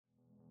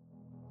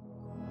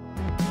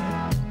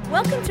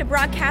Welcome to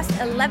broadcast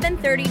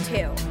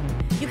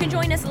 1132. You can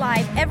join us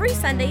live every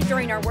Sunday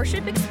during our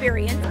worship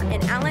experience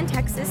in Allen,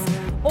 Texas,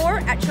 or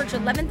at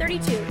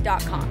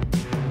church1132.com.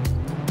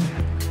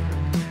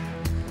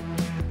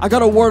 I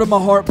got a word in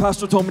my heart.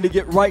 Pastor told me to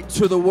get right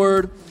to the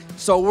word,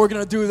 so we're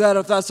going to do that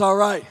if that's all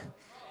right.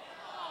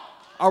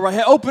 All right,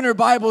 hey, open your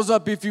Bibles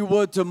up, if you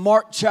would, to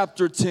Mark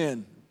chapter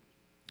 10.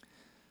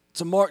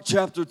 To Mark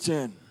chapter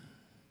 10.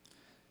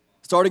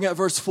 Starting at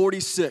verse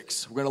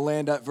 46, we're going to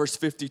land at verse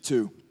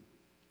 52.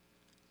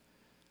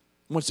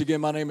 Once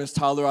again, my name is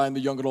Tyler. I am the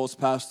young adults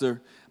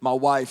pastor. My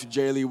wife,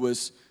 Jaylee,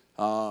 was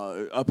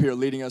up here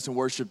leading us in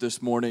worship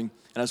this morning,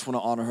 and I just want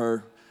to honor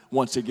her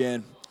once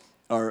again.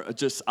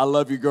 I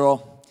love you,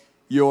 girl.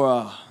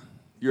 You're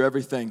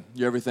everything.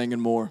 You're everything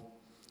and more.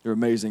 You're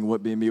amazing.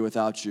 What being me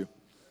without you?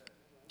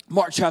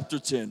 Mark chapter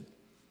 10,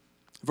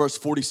 verse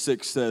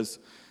 46 says,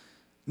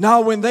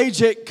 "Now when they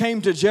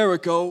came to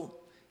Jericho,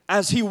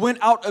 as he went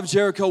out of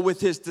Jericho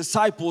with his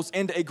disciples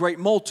and a great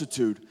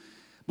multitude,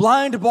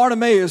 blind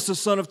Bartimaeus, the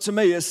son of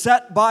Timaeus,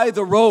 sat by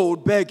the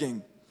road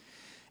begging.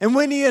 And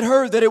when he had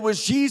heard that it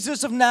was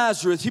Jesus of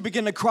Nazareth, he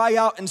began to cry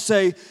out and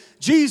say,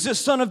 'Jesus,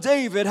 son of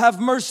David, have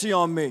mercy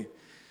on me.'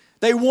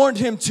 They warned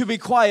him to be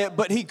quiet,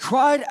 but he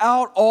cried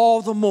out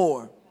all the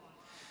more,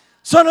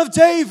 'Son of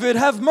David,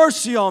 have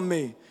mercy on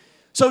me.'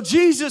 So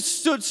Jesus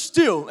stood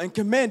still and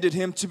commanded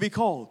him to be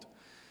called.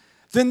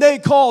 Then they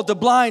called the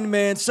blind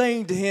man,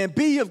 saying to him,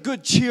 'Be of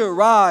good cheer,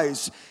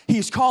 rise,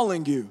 he's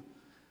calling you.'"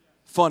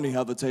 Funny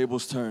how the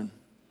tables turn.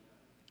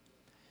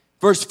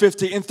 Verse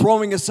 50, "And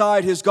throwing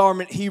aside his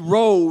garment, he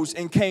rose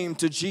and came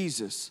to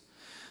Jesus.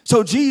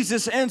 So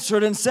Jesus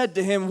answered and said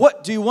to him,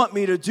 'What do you want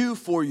me to do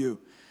for you?'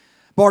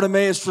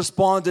 Bartimaeus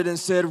responded and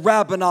said,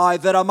 'Rabboni,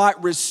 that I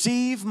might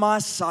receive my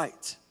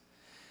sight.'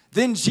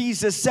 Then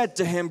Jesus said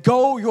to him,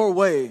 'Go your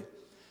way,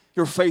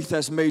 your faith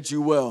has made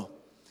you well.'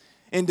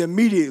 And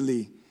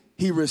immediately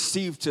he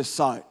received his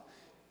sight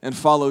and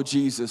followed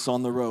Jesus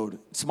on the road."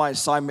 It's my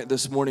assignment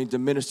this morning to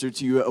minister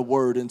to you a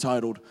word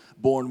entitled,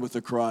 "Born with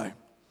a Cry."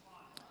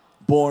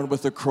 Born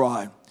with a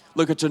cry.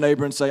 Look at your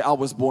neighbor and say, "I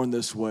was born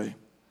this way."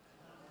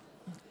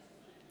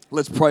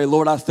 Let's pray.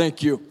 Lord, I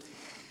thank you.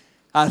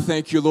 I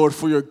thank you, Lord,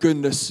 for your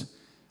goodness.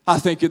 I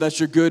thank you that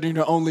you're good and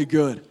you're only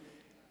good.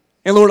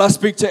 And Lord, I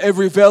speak to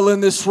every veil in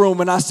this room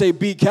and I say,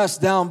 be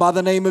cast down by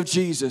the name of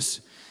Jesus.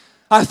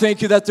 I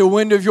thank you that the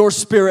wind of your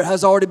spirit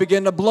has already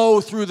begun to blow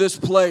through this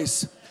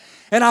place.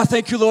 And I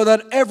thank you, Lord,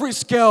 that every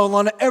scale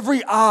on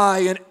every eye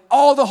and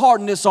all the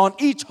hardness on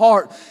each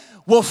heart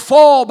will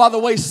fall by the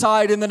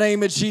wayside in the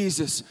name of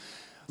Jesus.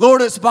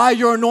 Lord, it's by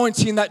your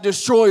anointing that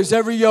destroys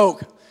every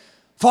yoke.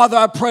 Father,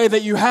 I pray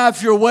that you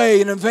have your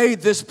way and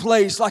invade this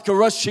place like a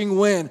rushing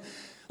wind,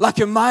 like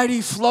a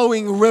mighty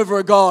flowing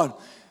river, God.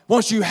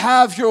 Once you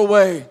have your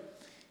way,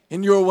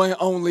 in your way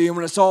only, and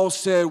when it's all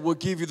said, we'll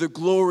give you the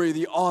glory,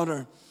 the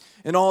honor,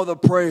 and all the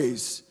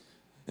praise.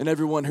 And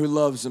everyone who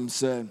loves him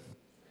said,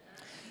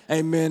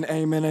 amen,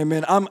 amen,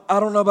 amen. I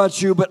don't know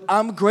about you, but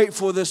I'm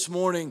grateful this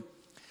morning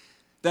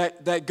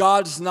that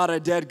God's not a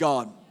dead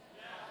God,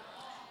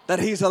 that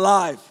he's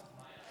alive.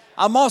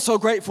 I'm also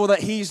grateful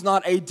that he's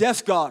not a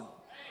deaf God.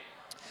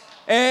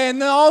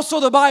 And then also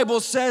the Bible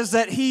says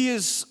that he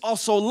is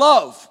also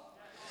love.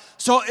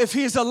 So if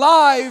he's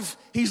alive,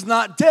 he's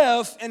not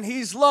deaf, and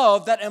he's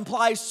love, that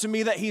implies to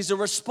me that he's a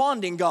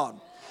responding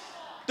God.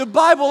 The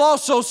Bible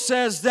also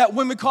says that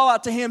when we call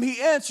out to him,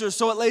 he answers.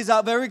 So it lays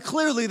out very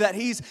clearly that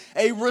he's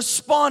a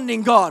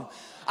responding God.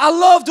 I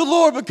love the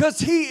Lord because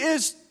he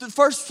is the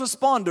first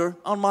responder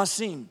on my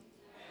scene.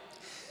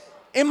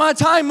 In my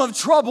time of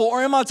trouble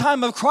or in my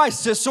time of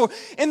crisis or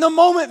in the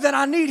moment that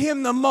I need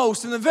him the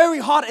most, in the very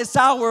hottest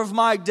hour of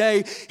my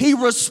day, he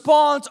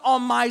responds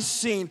on my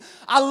scene.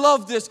 I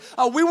love this.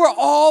 We were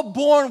all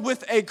born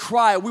with a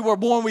cry.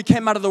 We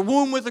came out of the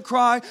womb with a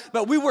cry,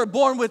 but we were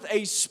born with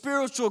a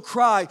spiritual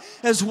cry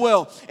as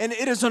well. And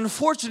it is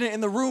unfortunate in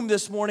the room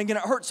this morning, and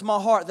it hurts my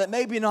heart that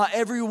maybe not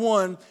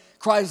everyone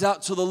cries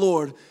out to the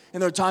Lord in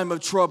their time of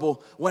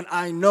trouble, when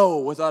I know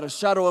without a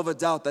shadow of a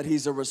doubt that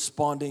he's a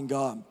responding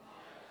God.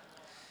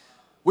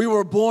 We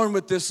were born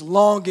with this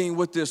longing,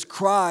 with this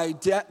cry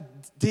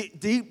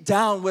deep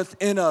down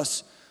within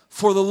us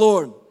for the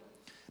Lord.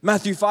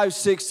 Matthew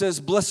 5:6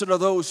 says, "Blessed are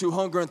those who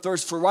hunger and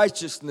thirst for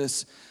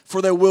righteousness,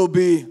 for they will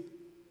be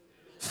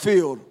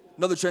filled."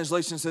 Another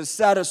translation says,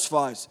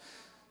 "satisfies."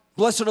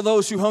 Blessed are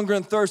those who hunger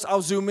and thirst.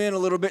 I'll zoom in a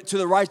little bit to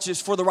the righteous,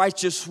 for the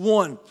righteous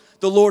one,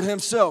 the Lord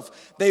himself.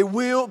 They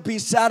will be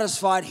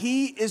satisfied.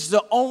 He is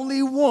the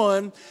only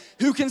one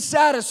who can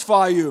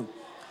satisfy you.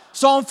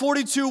 Psalm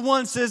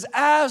 42:1 says,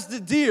 "As the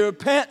deer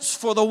pants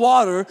for the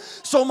water,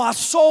 so my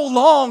soul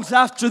longs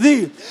after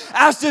thee."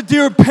 As the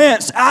deer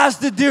pants, as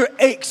the deer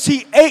aches,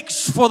 he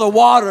aches for the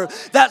water.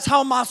 That's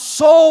how my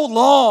soul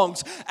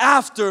longs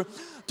after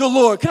the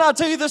Lord. Can I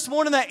tell you this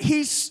morning that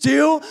he's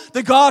still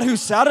the God who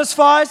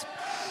satisfies?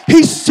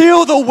 He's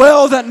still the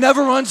well that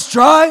never runs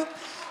dry.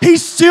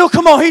 He's still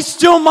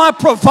my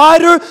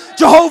provider,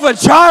 Jehovah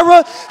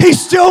Jireh. He's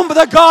still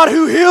the God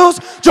who heals,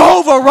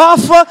 Jehovah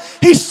Rapha.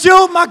 He's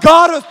still my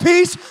God of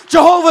peace,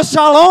 Jehovah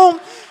Shalom.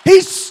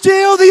 He's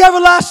still the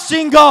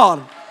everlasting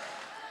God.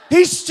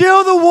 He's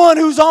still the one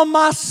who's on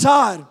my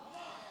side.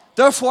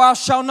 Therefore, I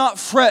shall not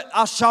fret,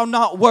 I shall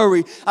not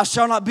worry, I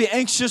shall not be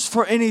anxious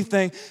for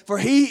anything, for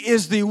He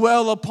is the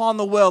well upon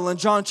the well. In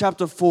John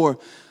chapter 4,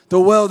 the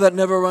well that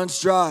never runs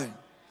dry.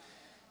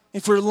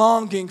 If you're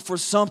longing for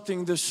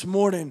something this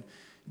morning,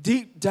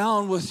 deep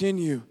down within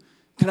you,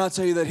 can I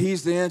tell you that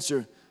He's the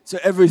answer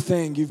to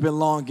everything you've been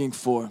longing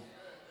for?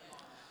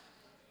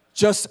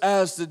 Just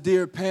as the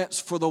deer pants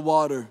for the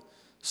water,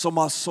 so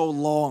my soul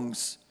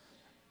longs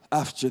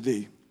after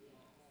Thee.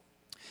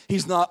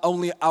 He's not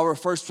only our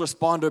first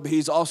responder, but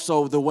He's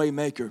also the way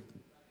maker.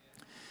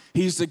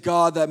 He's the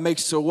God that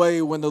makes a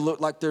way when there look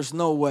like there's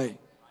no way.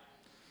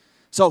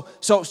 So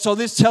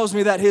this tells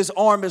me that His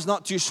arm is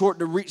not too short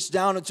to reach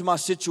down into my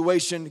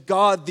situation.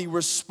 God, the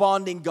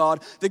responding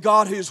God, the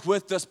God who's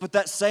with us, but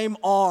that same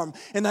arm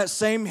and that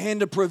same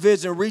hand of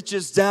provision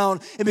reaches down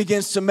and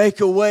begins to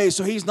make a way.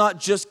 So He's not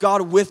just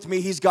God with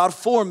me, He's God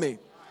for me.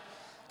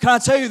 Can I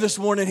tell you this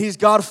morning, He's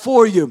God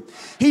for you.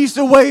 He's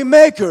the way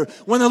maker.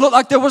 When it looked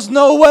like there was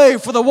no way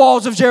for the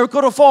walls of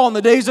Jericho to fall in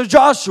the days of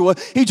Joshua,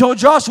 He told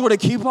Joshua to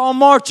keep on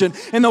marching,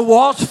 and the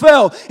walls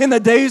fell. In the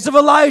days of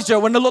Elijah,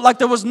 when it looked like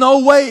there was no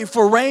way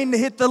for rain to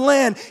hit the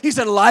land, He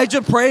said,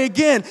 Elijah, pray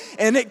again,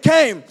 and it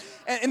came.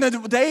 In the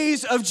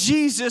days of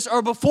Jesus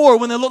or before,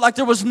 when it looked like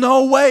there was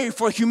no way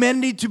for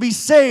humanity to be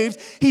saved,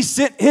 He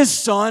sent His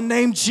Son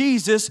named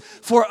Jesus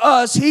for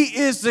us. He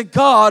is the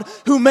God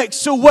who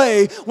makes a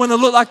way when it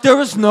looked like there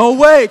was no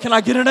way. Can I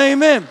get an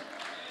amen?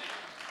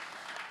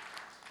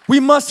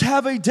 We must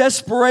have a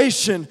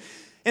desperation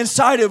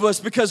inside of us,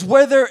 because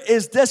where there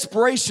is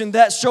desperation,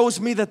 that shows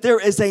me that there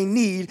is a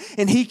need,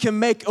 and He can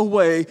make a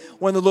way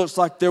when it looks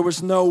like there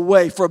was no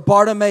way. For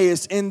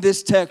Bartimaeus in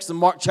this text in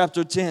Mark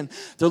chapter 10,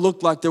 there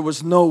looked like there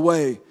was no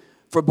way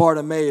for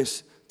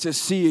Bartimaeus to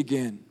see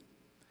again.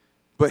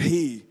 But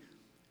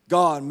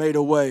God made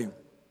a way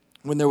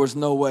when there was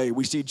no way.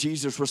 We see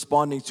Jesus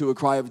responding to a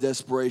cry of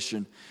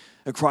desperation.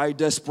 A cry of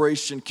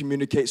desperation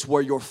communicates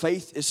where your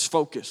faith is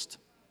focused.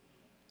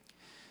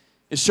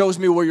 It shows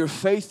me where your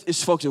faith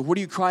is focused. What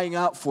are you crying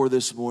out for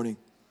this morning?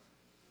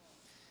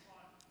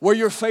 Where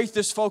your faith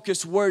is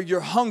focused, where your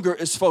hunger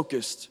is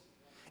focused.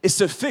 It's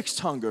a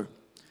fixed hunger.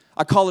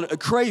 I call it a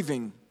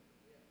craving.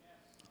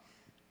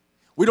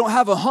 We don't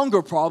have a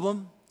hunger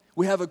problem.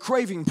 We have a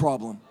craving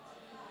problem.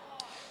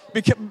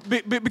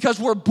 Because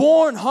we're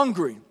born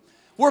hungry.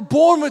 We're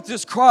born with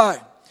this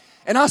cry.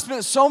 And I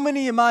spent so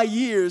many of my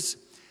years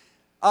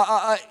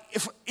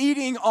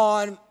eating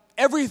on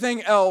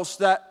everything else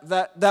that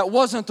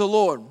wasn't the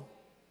Lord.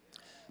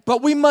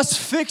 But we must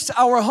fix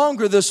our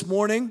hunger this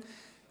morning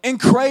and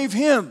crave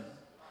Him.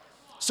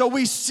 So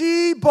we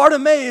see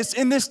Bartimaeus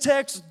in this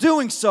text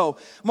doing so.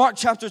 Mark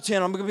chapter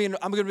 10, I'm going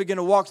to begin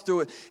to walk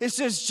through it. It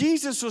says,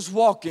 Jesus was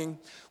walking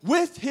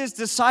with His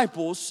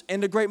disciples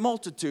and a great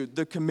multitude,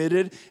 the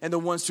committed and the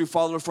ones who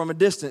followed from a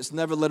distance.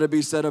 Never let it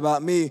be said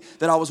about me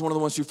that I was one of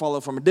the ones who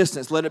followed from a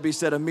distance. Let it be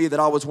said of me that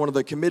I was one of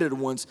the committed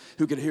ones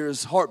who could hear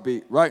His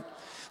heartbeat, right?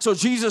 So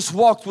Jesus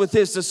walked with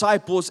His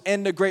disciples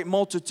and the great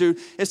multitude.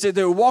 It said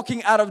they were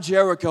walking out of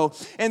Jericho,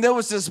 and there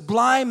was this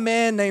blind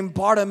man named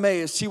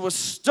Bartimaeus. He was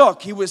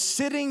stuck. He was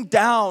sitting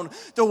down,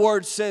 the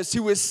word says. He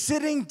was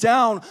sitting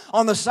down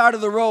on the side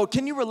of the road.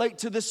 Can you relate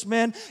to this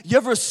man? You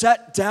ever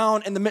sat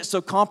down in the midst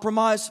of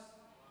compromise?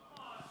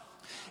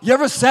 You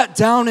ever sat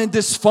down in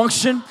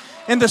dysfunction?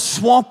 In the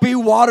swampy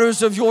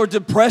waters of your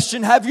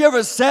depression? Have you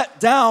ever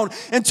sat down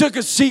and took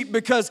a seat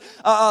because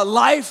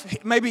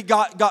life maybe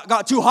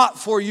got too hot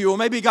for you, or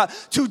maybe got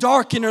too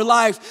dark in your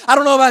life? I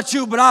don't know about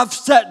you, but I've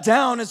sat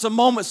down in some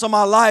moments of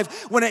my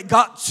life when it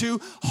got too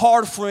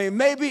hard for me.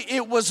 Maybe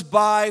it was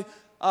by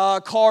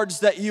cards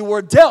that you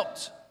were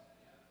dealt.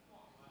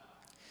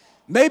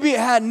 Maybe it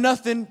had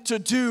nothing to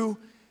do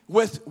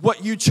with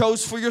what you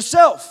chose for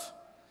yourself.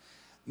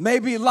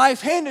 Maybe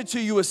life handed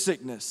to you a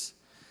sickness.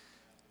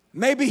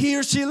 Maybe he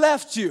or she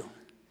left you.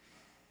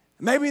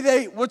 Maybe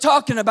they were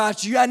talking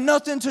about you. You had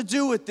nothing to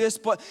do with this,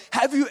 but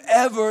have you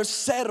ever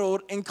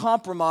settled in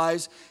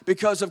compromise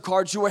because of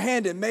cards you were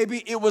handed?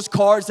 Maybe it was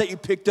cards that you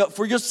picked up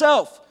for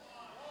yourself.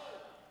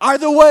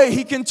 Either way,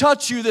 He can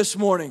touch you this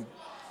morning.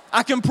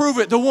 I can prove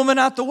it. The woman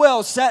at the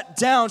well sat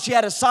down. She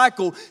had a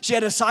cycle. She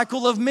had a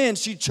cycle of men.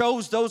 She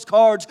chose those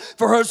cards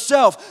for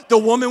herself. The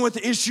woman with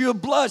the issue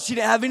of blood, she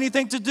didn't have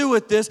anything to do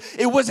with this.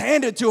 It was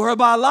handed to her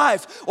by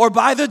life or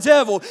by the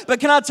devil.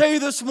 But can I tell you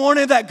this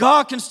morning that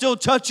God can still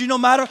touch you no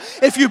matter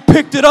if you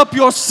picked it up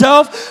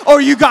yourself or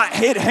you got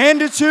it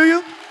handed to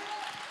you?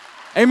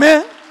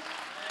 Amen?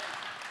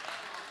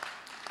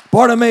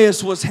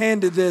 Bartimaeus was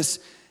handed this,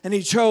 and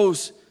he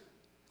chose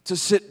to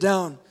sit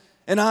down.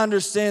 And I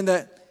understand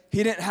that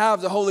he didn't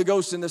have the Holy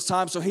Ghost in this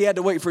time, so he had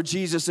to wait for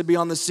Jesus to be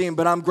on the scene.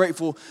 But I'm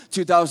grateful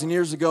 2,000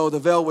 years ago, the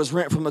veil was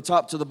rent from the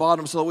top to the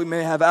bottom so that we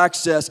may have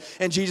access.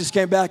 And Jesus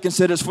came back and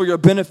said, it's for your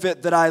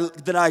benefit that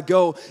I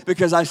go,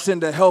 because I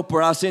send a helper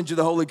and I send you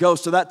the Holy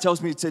Ghost. So that tells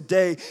me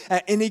today,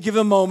 at any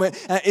given moment,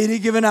 at any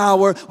given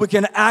hour, we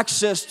can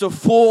access the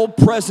full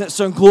presence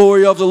and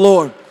glory of the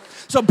Lord.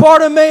 So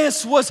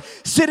Bartimaeus was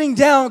sitting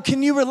down.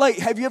 Can you relate?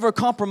 Have you ever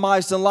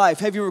compromised in life?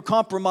 Have you ever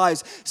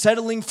compromised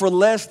settling for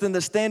less than the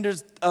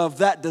standards of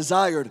that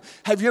desired?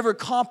 Have you ever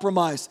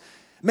compromised?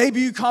 Maybe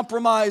you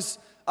compromise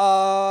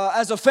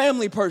as a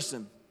family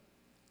person.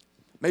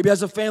 Maybe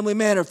as a family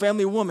man or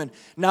family woman.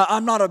 Now,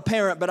 I'm not a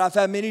parent, but I've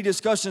had many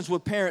discussions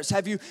with parents.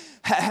 Have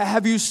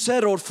you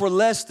settled for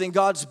less than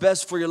God's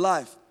best for your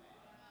life?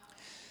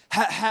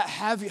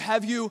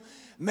 Have you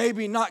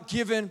maybe not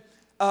given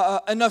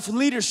enough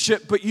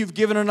leadership, but you've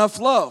given enough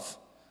love?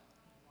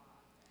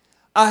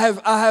 I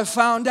have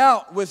found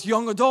out with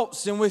young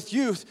adults and with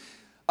youth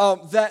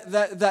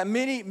that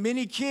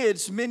many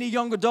kids, many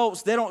young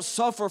adults, they don't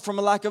suffer from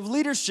a lack of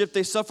leadership.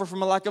 They suffer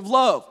from a lack of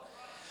love,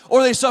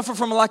 or they suffer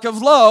from a lack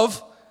of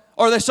love,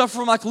 or they suffer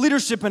from lack of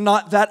leadership and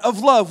not that of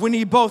love. We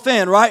need both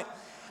and, right?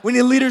 We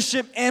need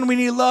leadership and we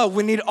need love.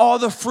 We need all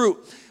the fruit.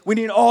 We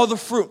need all the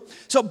fruit.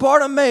 So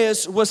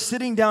Bartimaeus was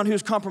sitting down. He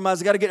was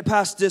compromised. I got to get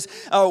past this.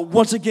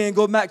 Once again,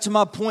 go back to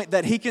my point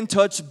that he can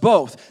touch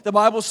both. The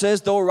Bible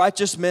says, though a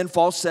righteous man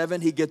falls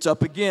 7, he gets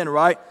up again,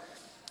 right?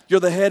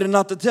 You're the head and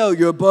not the tail.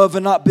 You're above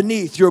and not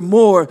beneath. You're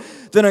more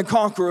than a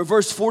conqueror.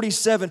 Verse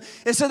 47,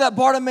 it said that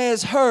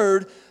Bartimaeus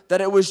heard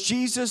that it was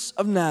Jesus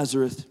of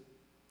Nazareth.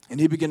 And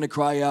he began to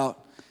cry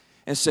out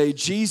and say,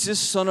 Jesus,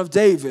 son of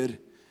David,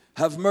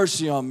 have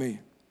mercy on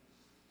me.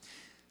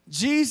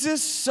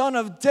 Jesus, son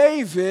of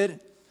David,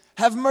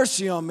 have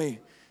mercy on me.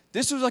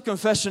 This was a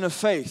confession of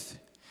faith.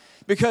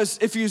 Because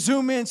if you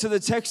zoom into the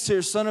text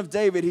here, son of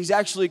David, he's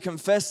actually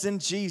confessing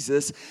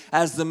Jesus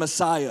as the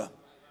Messiah.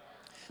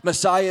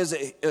 Messiah is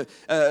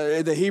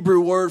the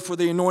Hebrew word for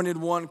the anointed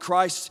one.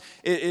 Christ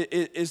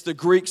is the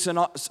Greek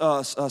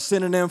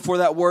synonym for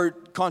that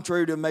word.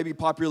 Contrary to maybe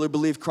popular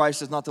belief,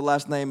 Christ is not the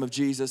last name of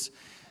Jesus.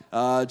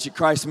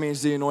 Christ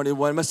means the anointed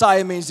one.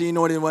 Messiah means the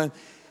anointed one.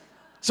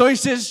 So he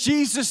says,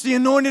 Jesus, the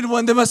anointed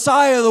one, the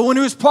Messiah, the one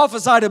who is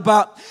prophesied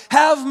about,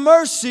 have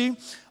mercy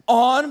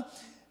on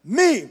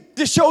me.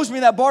 This shows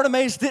me that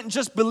Bartimaeus didn't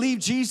just believe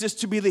Jesus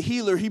to be the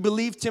healer. He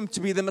believed him to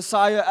be the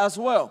Messiah as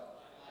well.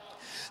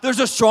 There's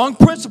a strong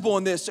principle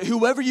in this.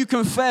 Whoever you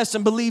confess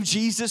and believe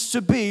Jesus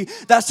to be,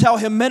 that's how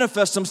he'll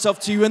manifest himself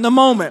to you in the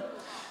moment.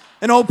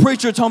 An old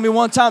preacher told me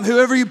one time,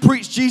 whoever you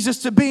preach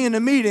Jesus to be in a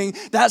meeting,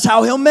 that's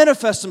how he'll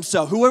manifest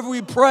himself. Whoever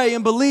we pray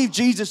and believe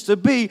Jesus to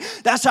be,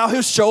 that's how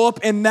he'll show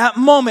up in that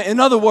moment.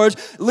 In other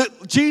words,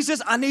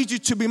 Jesus, I need you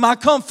to be my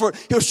comfort.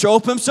 He'll show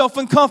up himself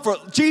in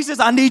comfort. Jesus,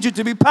 I need you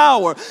to be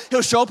power.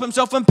 He'll show up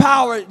himself in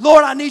power.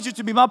 Lord, I need you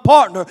to be my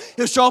partner.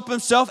 He'll show up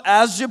himself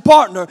as your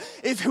partner.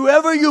 If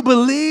whoever you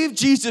believe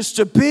Jesus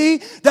to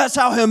be, that's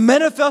how he'll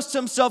manifest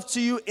himself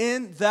to you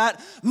in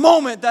that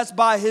moment. That's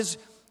by his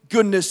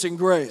goodness and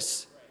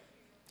grace.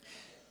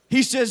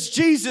 He says,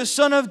 Jesus,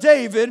 son of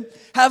David,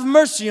 have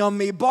mercy on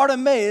me.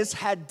 Bartimaeus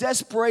had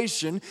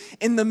desperation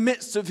in the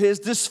midst of his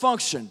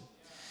dysfunction.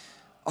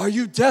 Are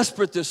you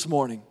desperate this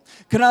morning?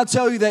 Can I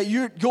tell you that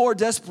your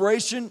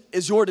desperation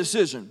is your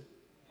decision?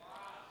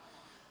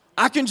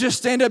 I can just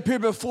stand up here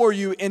before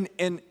you and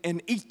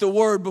eat the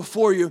word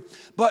before you,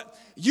 but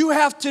you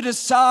have to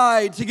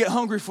decide to get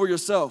hungry for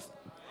yourself.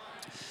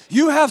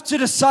 You have to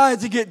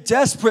decide to get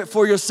desperate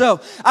for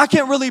yourself. I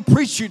can't really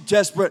preach you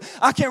desperate.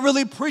 I can't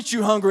really preach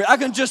you hungry. I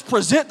can just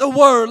present the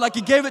word like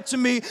he gave it to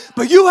me.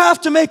 But you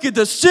have to make a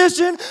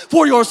decision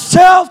for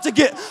yourself to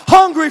get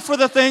hungry for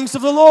the things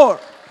of the Lord.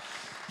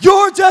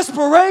 Your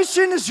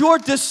desperation is your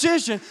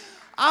decision.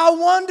 I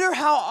wonder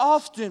how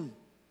often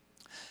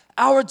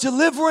our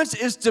deliverance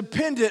is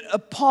dependent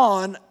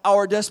upon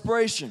our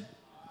desperation.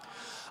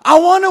 I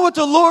wonder what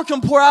the Lord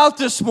can pour out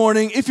this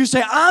morning if you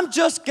say, I'm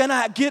just going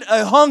to get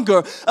a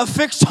hunger, a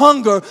fixed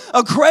hunger,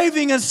 a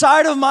craving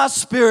inside of my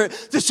spirit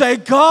to say,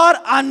 God,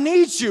 I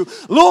need you.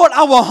 Lord,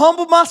 I will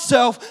humble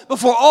myself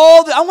before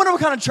I wonder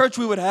what kind of church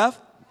we would have.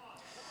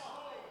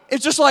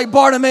 It's just like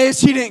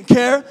Bartimaeus, he didn't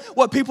care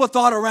what people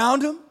thought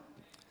around him.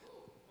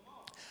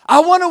 I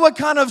wonder what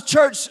kind of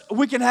church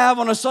we can have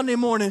on a Sunday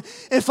morning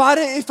if I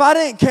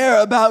didn't care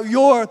about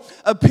your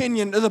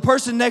opinion or the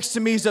person next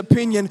to me's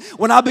opinion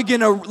when I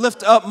begin to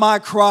lift up my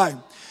cry.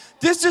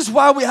 This is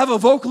why we have a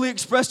vocally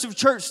expressive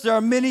church. There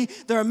are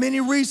many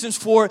reasons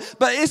for it,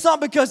 but it's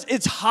not because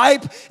it's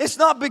hype. It's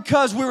not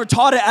because we were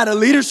taught it at a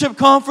leadership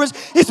conference.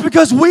 It's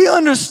because we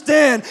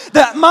understand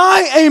that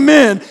my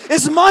amen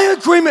is my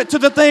agreement to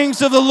the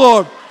things of the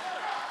Lord.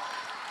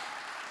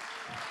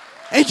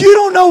 And you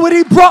don't know what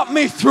he brought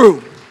me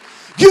through.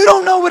 You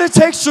don't know what it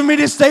takes for me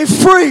to stay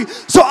free,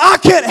 so I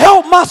can't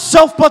help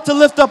myself but to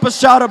lift up a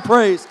shout of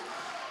praise.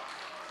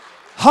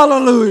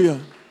 Hallelujah.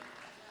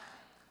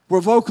 We're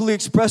vocally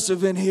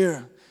expressive in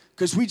here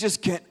because we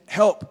just can't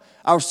help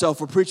ourselves.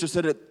 A preacher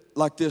said it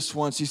like this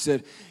once. He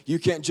said, you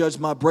can't judge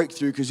my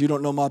breakthrough because you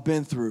don't know my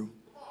been through.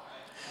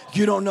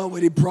 You don't know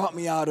what he brought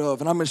me out of.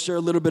 And I'm going to share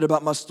a little bit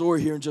about my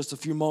story here in just a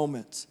few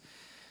moments.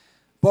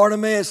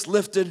 Bartimaeus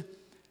lifted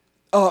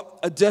up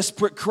a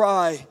desperate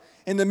cry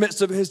in the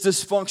midst of his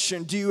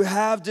dysfunction. Do you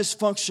have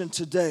dysfunction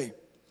today?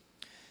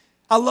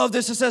 I love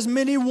this. It says,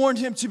 many warned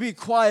him to be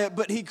quiet,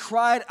 but he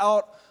cried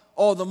out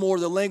all the more.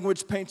 The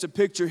language paints a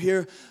picture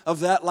here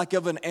of that like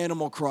of an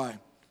animal cry,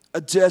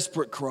 a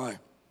desperate cry.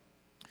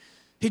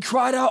 He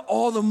cried out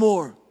all the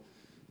more.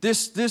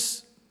 This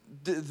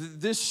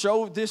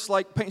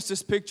like paints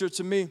this picture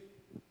to me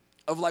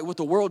of like what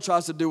the world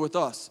tries to do with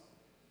us.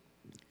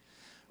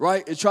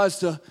 Right? It tries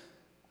to,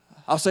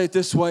 I'll say it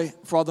this way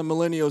for all the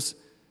millennials,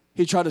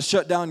 he tried to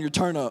shut down your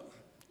turn up.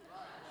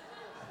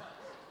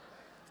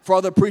 For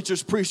all the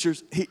preachers,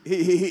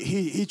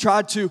 he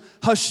tried to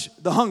hush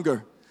the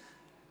hunger.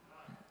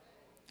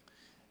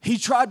 He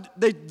tried,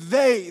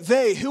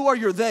 who are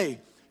your they?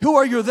 Who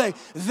are your they?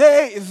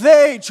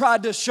 They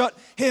tried to shut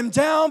him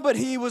down, but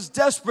he was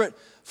desperate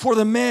for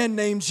the man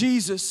named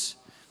Jesus.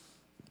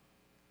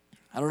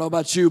 I don't know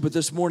about you, but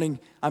this morning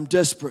I'm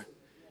desperate.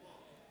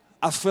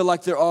 I feel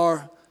like there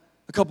are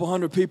a couple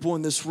hundred people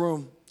in this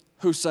room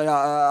who say,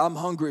 I'm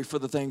hungry for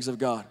the things of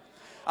God.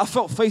 I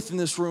felt faith in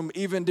this room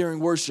even during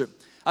worship.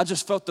 I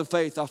just felt the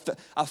faith.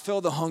 I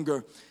felt the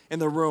hunger in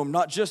the room.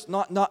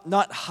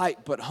 Not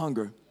hype, but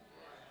hunger.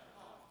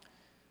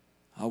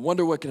 I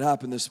wonder what could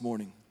happen this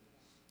morning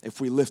if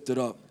we lifted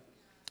up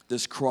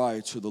this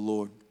cry to the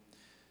Lord.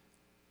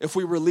 If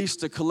we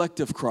released a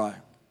collective cry.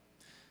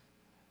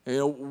 You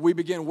know, we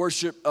begin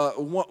worship.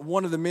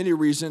 One of the many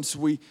reasons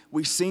we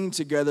sing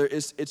together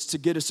is it's to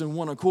get us in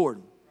one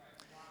accord.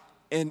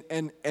 And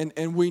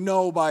we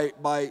know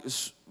by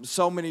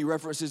so many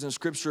references in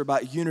Scripture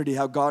about unity,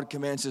 how God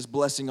commands His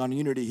blessing on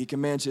unity. He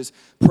commands His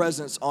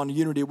presence on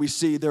unity. We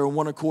see they're in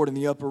one accord in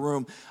the upper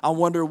room. I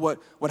wonder what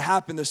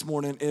happened this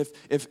morning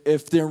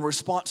if during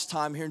response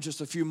time here in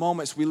just a few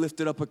moments we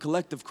lifted up a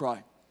collective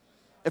cry.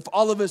 If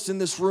all of us in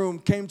this room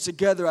came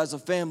together as a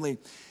family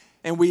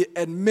and we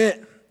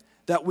admit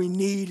that we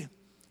need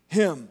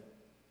Him.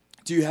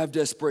 Do you have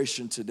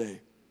desperation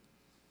today?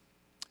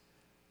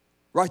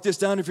 Write this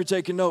down if you're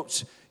taking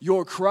notes.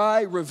 Your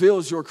cry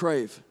reveals your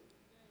crave.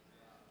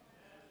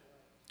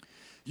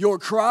 Your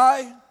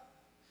cry,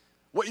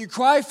 what you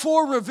cry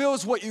for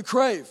reveals what you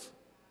crave.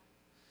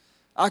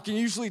 I can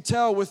usually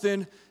tell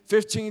within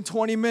 15,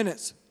 20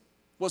 minutes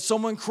what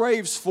someone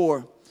craves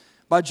for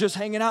by just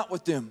hanging out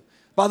with them.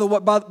 By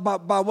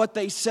what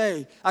they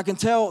say. I can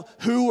tell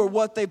who or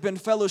what they've been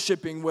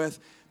fellowshipping with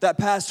that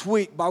past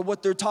week by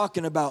what they're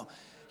talking about.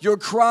 Your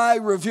cry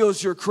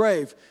reveals your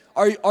crave.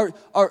 Are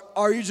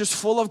you just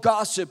full of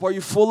gossip? Are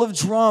you full of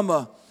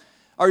drama?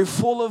 Are you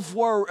full of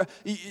worry?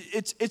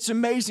 It's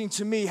amazing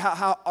to me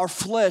how our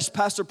flesh,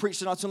 Pastor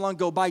preached not too long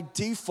ago, by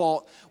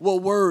default will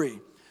worry,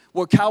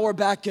 will cower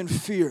back in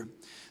fear.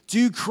 Do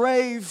you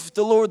crave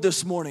the Lord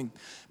this morning?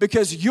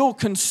 Because you'll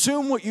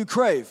consume what you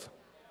crave.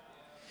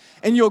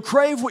 And you'll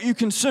crave what you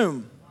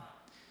consume.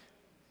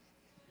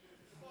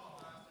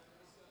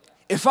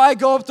 If I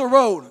go up the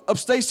road, up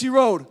Stacy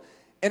Road,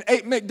 and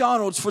ate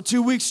McDonald's for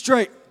 2 weeks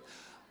straight,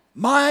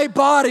 my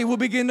body will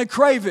begin to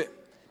crave it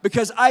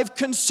because I've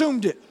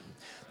consumed it.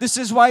 This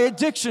is why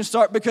addictions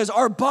start, because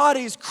our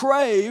bodies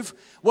crave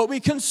what we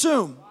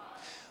consume.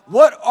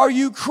 What are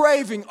you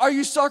craving? Are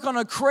you stuck on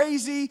a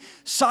crazy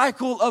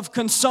cycle of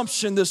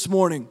consumption this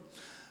morning?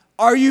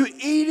 Are you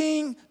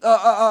eating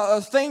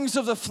things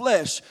of the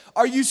flesh?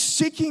 Are you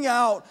seeking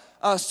out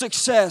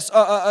success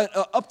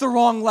up the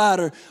wrong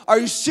ladder? Are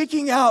you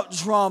seeking out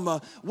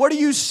drama? What are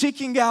you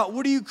seeking out?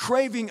 What are you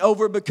craving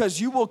over? Because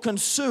you will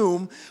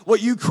consume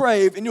what you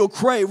crave, and you'll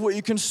crave what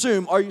you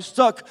consume. Are you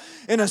stuck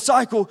in a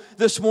cycle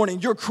this morning?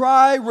 Your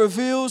cry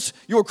reveals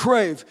your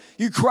crave.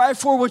 You cry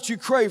for what you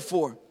crave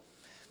for.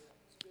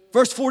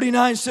 Verse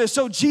 49 says,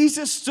 so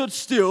Jesus stood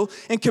still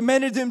and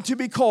commanded them to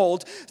be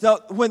called. Now,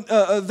 when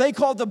they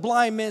called the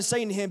blind man,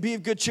 saying to him, be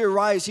of good cheer,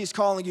 rise, he's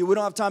calling you. We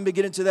don't have time to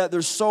get into that.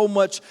 There's so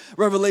much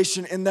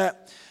revelation in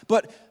that.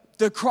 But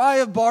the cry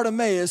of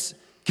Bartimaeus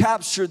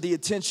captured the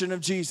attention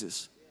of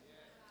Jesus.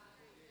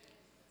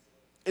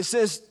 It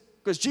says,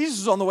 because Jesus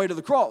was on the way to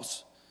the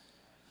cross.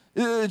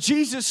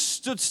 Jesus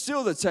stood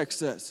still, the text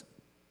says.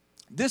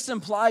 This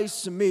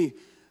implies to me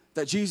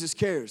that Jesus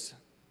cares.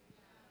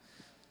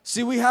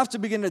 See, we have to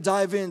begin to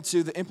dive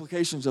into the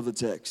implications of the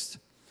text.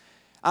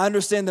 I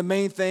understand the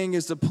main thing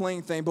is the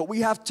plain thing, but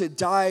we have to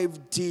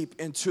dive deep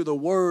into the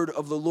word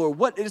of the Lord.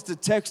 What is the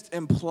text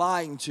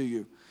implying to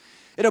you?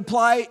 It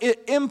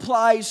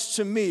implies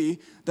to me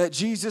that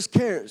Jesus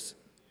cares.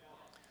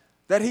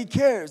 That He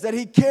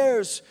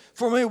cares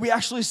for me. We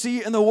actually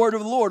see in the word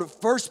of the Lord.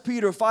 1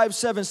 Peter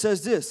 5:7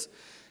 says this,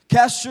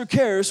 cast your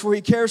cares, for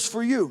He cares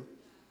for you.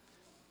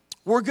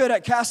 We're good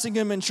at casting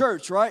them in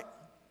church, right?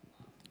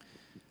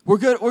 We're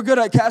good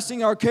at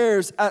casting our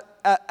cares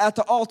at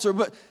the altar,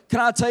 but can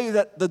I tell you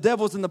that the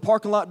devil's in the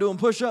parking lot doing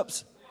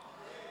push-ups?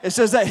 It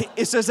says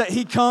that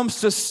he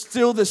comes to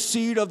steal the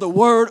seed of the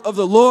word of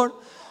the Lord.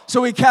 So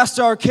we cast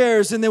our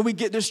cares, and then we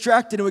get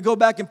distracted, and we go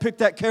back and pick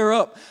that care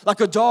up like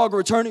a dog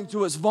returning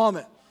to its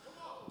vomit.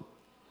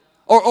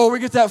 Or we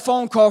get that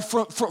phone call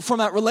from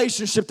that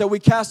relationship that we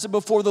casted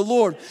before the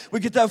Lord. We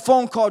get that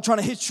phone call trying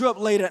to hit you up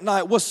late at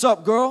night. What's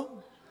up,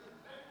 girl?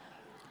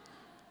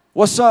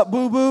 What's up,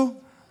 boo-boo?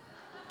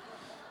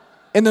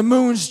 And the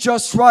moon's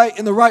just right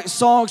and the right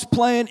song's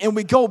playing, and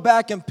we go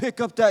back and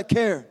pick up that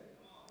care.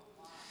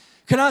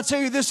 Can I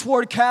tell you, this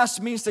word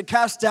cast means to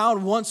cast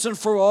down once and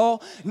for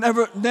all,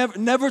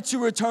 never to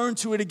return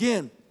to it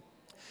again.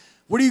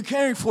 What are you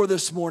caring for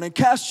this morning?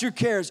 Cast your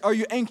cares. Are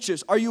you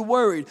anxious? Are you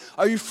worried?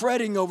 Are you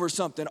fretting over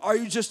something? Are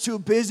you just too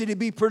busy to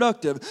be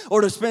productive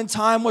or to spend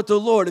time with the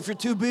Lord? If you're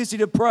too busy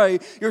to pray,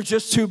 you're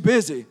just too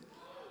busy.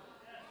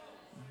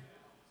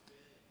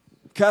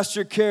 Cast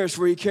your cares,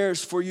 for He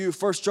cares for you.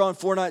 1 John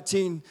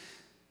 4:19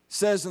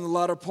 says in the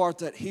latter part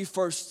that He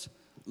first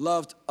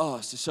loved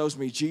us. It shows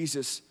me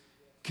Jesus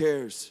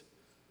cares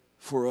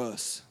for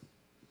us.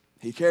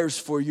 He cares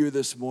for you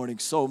this morning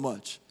so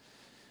much.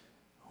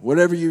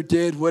 Whatever you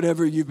did,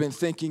 whatever you've been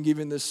thinking,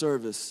 even this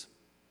service,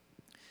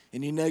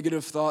 any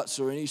negative thoughts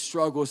or any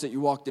struggles that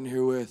you walked in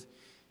here with,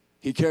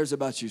 He cares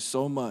about you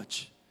so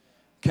much.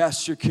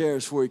 Cast your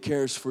cares, for He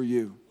cares for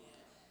you.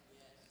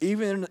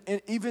 Even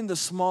the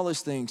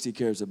smallest things He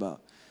cares about.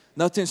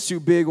 Nothing's too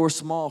big or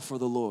small for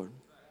the Lord.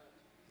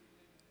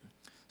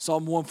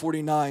 Psalm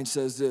 149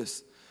 says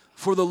this,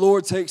 for the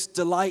Lord takes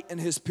delight in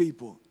His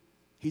people.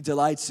 He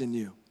delights in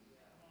you.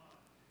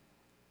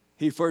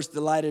 He first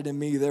delighted in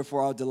me,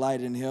 therefore I'll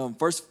delight in Him.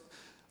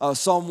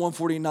 Psalm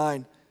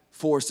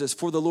 149:4 says,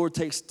 for the Lord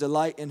takes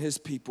delight in His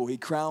people. He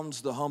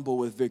crowns the humble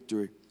with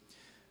victory.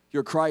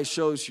 Your cry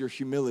shows your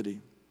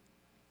humility.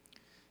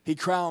 He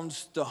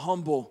crowns the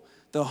humble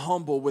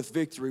with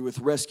victory, with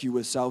rescue,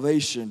 with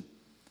salvation.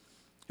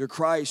 Your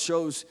cry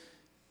shows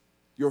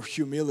your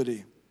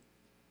humility.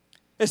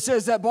 It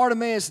says that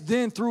Bartimaeus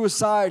then threw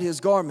aside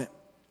his garment.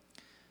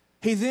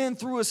 He then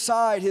threw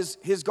aside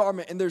his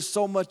garment, and there's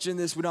so much in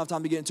this, we don't have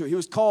time to get into it. He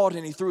was called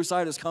and he threw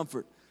aside his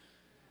comfort.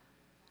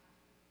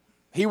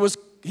 He was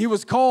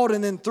called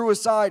and then threw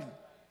aside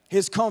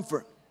his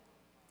comfort.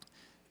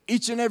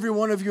 Each and every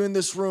one of you in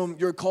this room,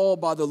 you're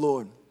called by the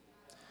Lord.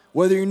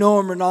 Whether you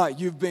know Him or not,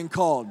 you've been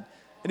called.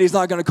 And He's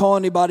not going to call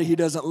anybody He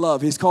doesn't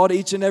love. He's called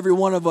each and every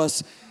one of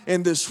us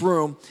in this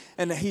room.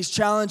 And He's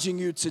challenging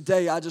you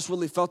today. I just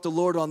really felt the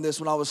Lord on this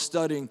when I was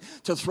studying.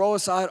 To throw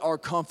aside our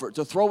comfort.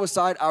 To throw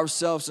aside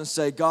ourselves and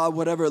say, God,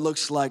 whatever it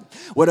looks like,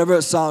 whatever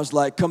it sounds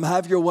like, come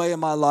have your way in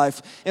my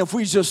life. And if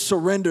we just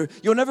surrender,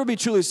 you'll never be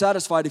truly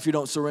satisfied if you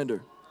don't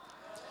surrender.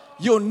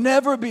 You'll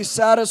never be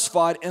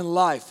satisfied in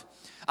life.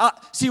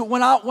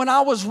 When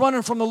I was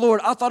running from the Lord,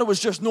 I thought it was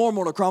just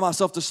normal to cry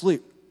myself to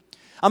sleep.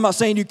 I'm not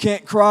saying you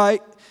can't cry.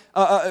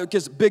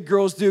 Because big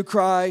girls do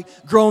cry,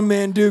 grown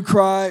men do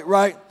cry,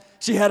 right?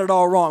 She had it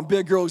all wrong.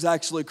 Big girls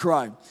actually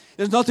cry.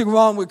 There's nothing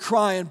wrong with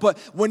crying, but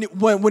when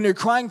you're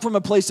crying from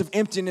a place of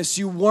emptiness,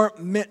 you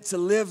weren't meant to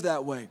live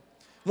that way.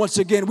 Once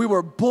again, we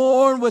were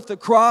born with a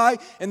cry,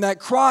 and that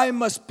cry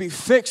must be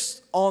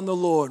fixed on the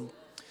Lord.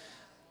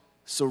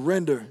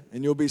 Surrender,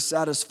 and you'll be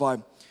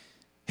satisfied.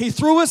 He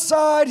threw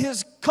aside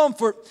his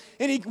comfort,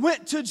 and he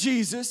went to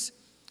Jesus,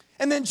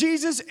 and then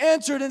Jesus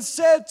answered and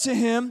said to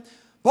him,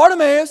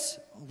 Bartimaeus,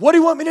 what do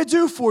you want me to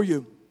do for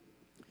you?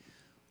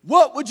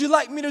 What would you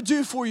like me to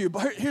do for you?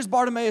 Here's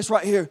Bartimaeus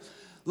right here.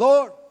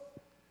 Lord,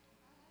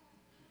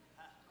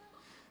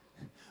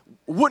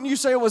 wouldn't you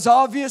say it was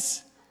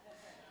obvious?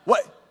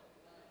 What?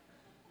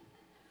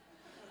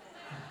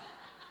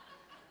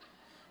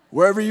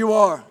 Wherever you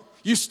are,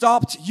 you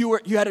stopped, you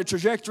had a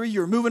trajectory,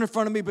 you were moving in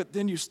front of me, but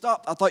then you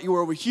stopped. I thought you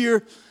were over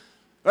here.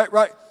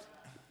 Right.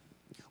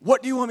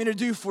 What do you want me to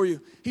do for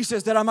you? He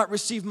says that I might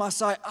receive my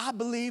sight. I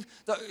believe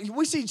that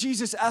we see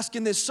Jesus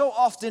asking this so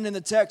often in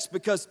the text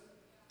because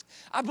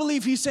I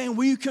believe He's saying,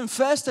 will you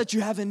confess that you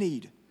have a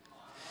need?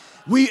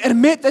 We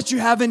admit that you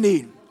have a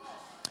need.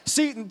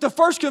 See, the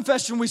first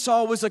confession we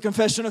saw was a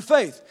confession of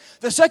faith.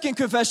 The second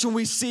confession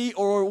we see,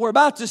 or we're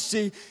about to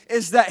see,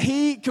 is that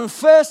he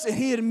confessed and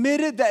he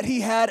admitted that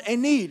he had a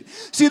need.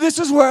 See, this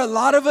is where a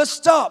lot of us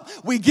stop.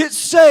 We get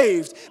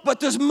saved, but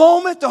this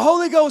moment the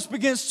Holy Ghost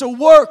begins to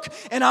work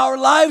in our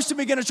lives to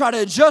begin to try to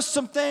adjust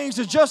some things,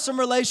 adjust some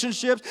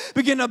relationships,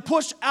 begin to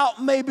push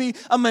out maybe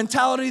a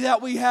mentality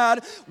that we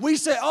had. We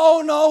say,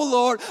 oh no,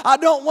 Lord, I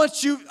don't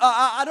want you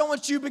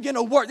to begin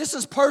to work. This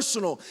is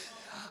personal.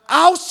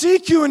 I'll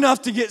seek you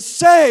enough to get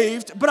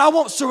saved, but I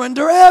won't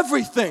surrender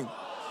everything.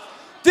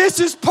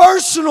 This is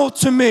personal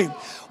to me.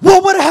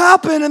 What would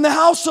happen in the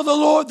house of the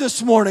Lord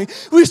this morning?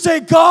 We say,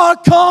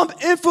 God, come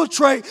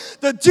infiltrate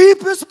the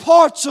deepest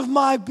parts of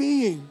my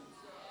being.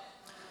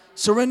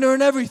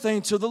 Surrendering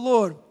everything to the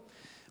Lord.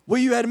 Will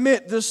you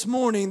admit this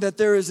morning that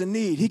there is a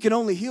need? He can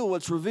only heal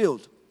what's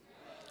revealed.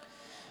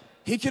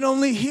 He can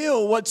only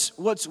heal what's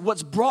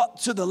brought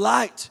to the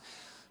light.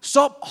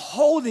 Stop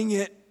holding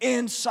it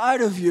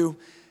inside of you.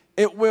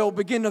 It will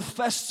begin to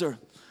fester,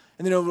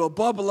 and then it will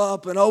bubble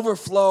up and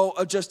overflow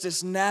of just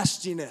this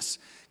nastiness.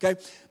 Okay,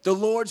 the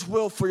Lord's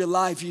will for your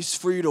life is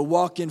for you to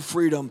walk in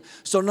freedom.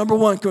 So number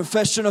one,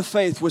 confession of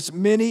faith, which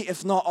many,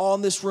 if not all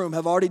in this room,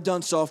 have already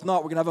done so. If not,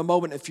 we're going to have a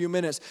moment in a few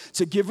minutes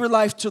to give your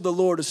life to the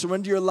Lord, to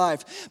surrender your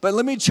life. But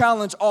let me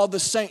challenge all the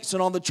saints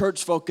and all the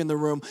church folk in the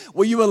room.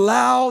 Will you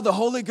allow the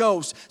Holy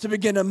Ghost to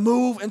begin to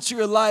move into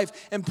your life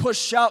and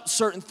push out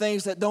certain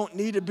things that don't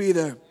need to be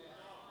there?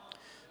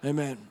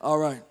 Amen. All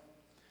right.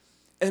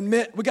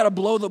 admit, we got to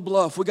blow the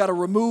bluff. We got to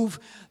remove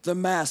the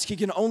mask. He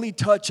can only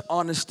touch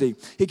honesty.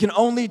 He can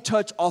only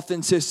touch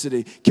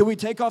authenticity. Can we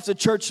take off the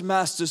church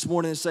mask this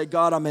morning and say,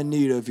 God, I'm in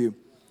need of you?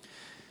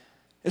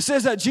 It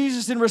says that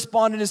Jesus then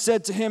responded and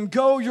said to him,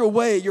 go your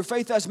way. Your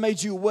faith has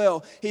made you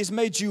well. He's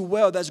made you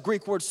well. That's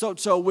Greek word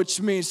sozo,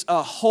 which means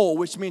whole,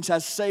 which means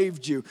has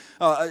saved you.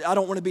 I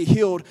don't want to be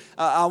healed.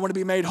 I want to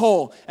be made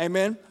whole.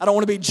 Amen. I don't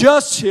want to be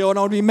just healed.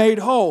 I want to be made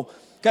whole.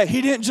 Okay.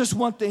 He didn't just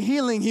want the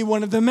healing. He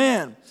wanted the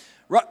man.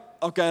 Right.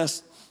 Okay.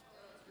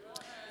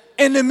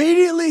 And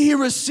immediately he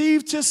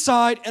received his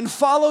sight and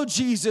followed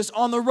Jesus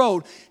on the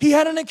road. He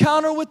had an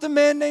encounter with the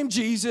man named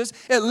Jesus.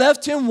 It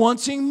left him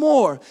wanting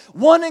more.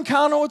 One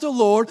encounter with the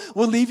Lord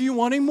will leave you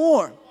wanting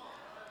more.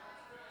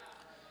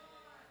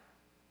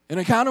 An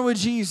encounter with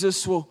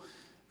Jesus will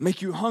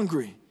make you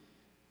hungry,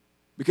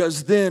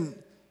 because then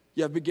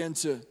you begin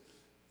to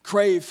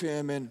crave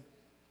him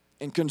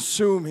and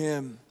consume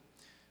him.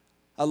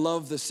 I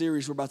love the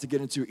series we're about to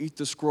get into, Eat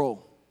the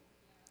Scroll.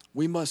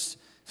 We must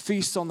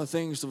feast on the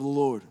things of the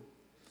Lord.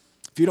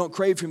 If you don't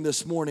crave him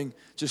this morning,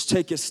 just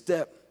take a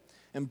step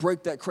and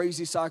break that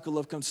crazy cycle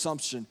of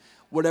consumption.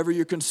 Whatever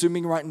you're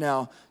consuming right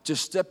now,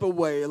 just step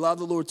away. Allow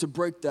the Lord to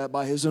break that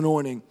by his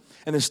anointing.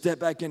 And then step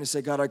back in and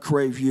say, God, I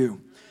crave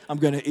you. I'm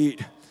going to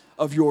eat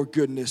of your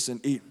goodness and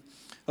eat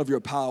of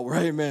your power.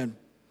 Amen.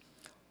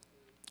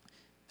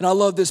 And I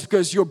love this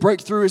because your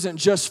breakthrough isn't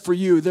just for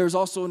you. There's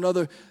also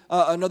another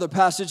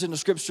passage in the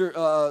scripture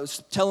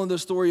telling the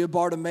story of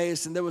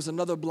Bartimaeus. And there was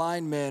another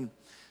blind man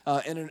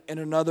in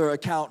another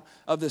account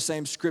of the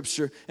same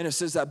scripture, and it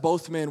says that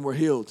both men were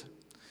healed.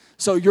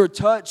 So your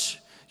touch,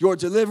 your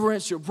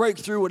deliverance, your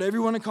breakthrough, whatever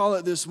you want to call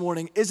it this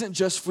morning, isn't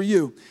just for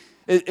you.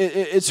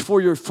 It's for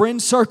your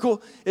friend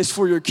circle, it's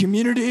for your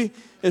community,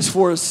 it's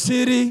for a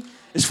city,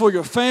 it's for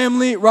your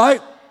family,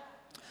 right?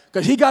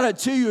 Because he got it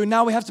to you, and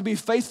now we have to be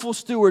faithful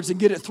stewards and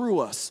get it through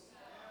us.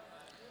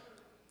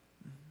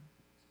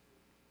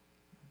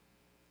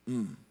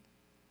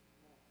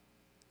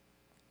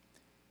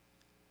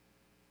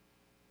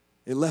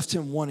 It left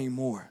him wanting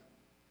more.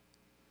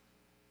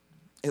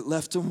 It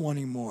left him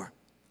wanting more.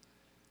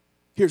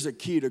 Here's a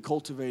key to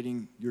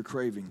cultivating your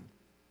craving.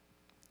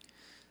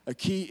 A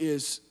key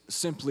is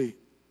simply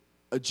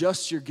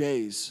adjust your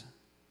gaze.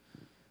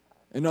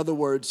 In other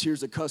words,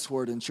 here's a cuss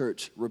word in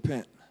church: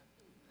 repent.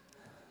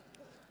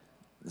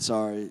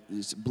 Sorry,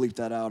 just bleep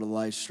that out of the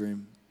live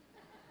stream.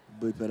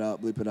 Bleep it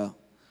out, bleep it out.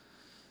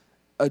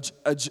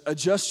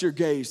 Adjust your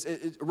gaze.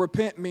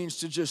 Repent means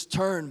to just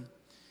turn,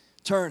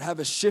 have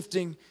a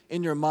shifting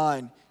in your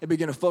mind and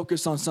begin to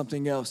focus on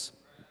something else.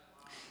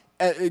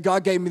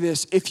 God gave me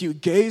this: if you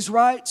gaze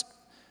right,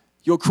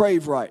 you'll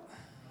crave right.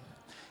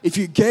 If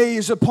you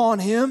gaze upon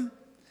him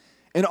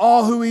and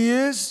all who he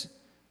is,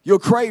 you'll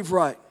crave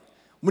right.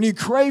 When you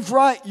crave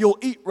right, you'll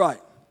eat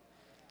right.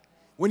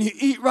 When you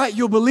eat right,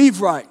 you'll believe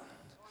right.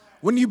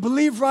 When you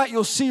believe right,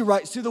 you'll see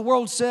right. See, the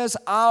world says,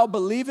 I'll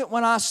believe it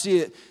when I see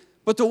it.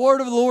 But the word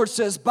of the Lord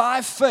says,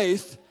 by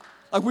faith,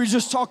 like we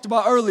just talked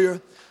about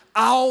earlier,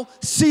 I'll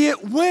see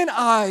it when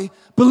I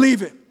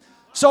believe it.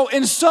 So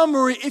in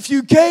summary, if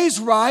you gaze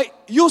right,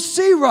 you'll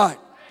see right.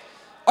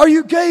 Are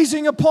you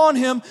gazing upon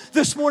him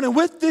this morning?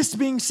 With this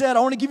being said,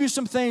 I want to give you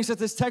some things that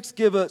this text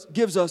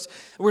gives us.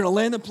 We're going to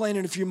land the plane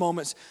in a few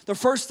moments. The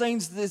first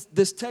things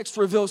this text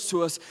reveals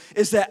to us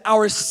is that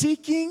our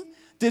seeking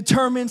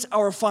determines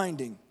our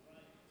finding.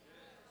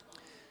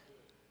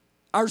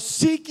 Our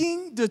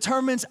seeking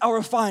determines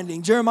our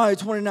finding. Jeremiah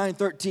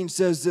 29:13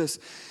 says this: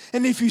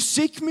 and if you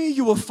seek me,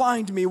 you will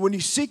find me when you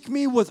seek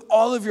me with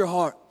all of your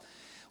heart.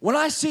 When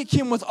I seek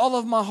him with all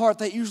of my heart,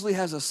 that usually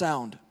has a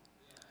sound.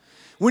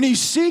 When you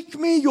seek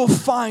me, you'll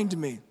find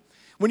me.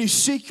 When you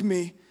seek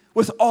me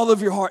with all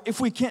of your heart.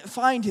 If we can't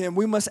find him,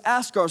 we must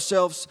ask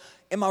ourselves,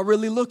 am I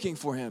really looking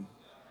for him?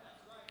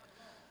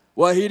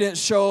 Well, he didn't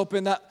show up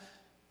in that.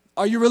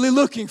 Are you really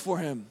looking for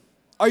him?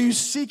 Are you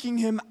seeking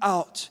him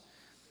out?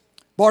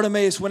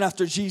 Bartimaeus went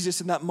after Jesus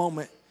in that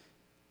moment,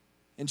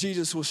 and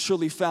Jesus was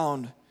surely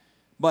found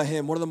by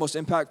him. One of the most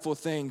impactful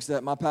things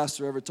that my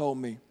pastor ever told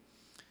me,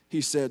 he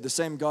said, the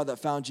same God that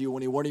found you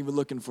when you weren't even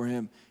looking for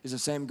him is the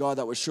same God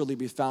that will surely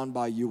be found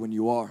by you when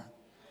you are.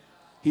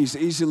 He's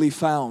easily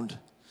found.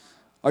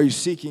 Are you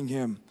seeking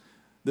him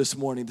this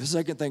morning? The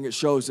second thing it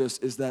shows us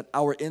is that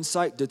our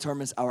insight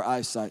determines our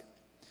eyesight.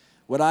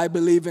 What I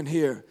believe in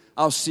here,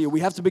 I'll see.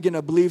 We have to begin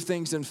to believe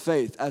things in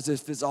faith as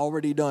if it's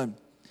already done.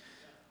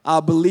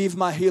 I believe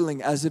my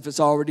healing as if it's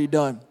already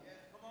done.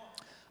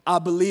 I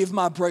believe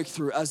my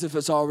breakthrough as if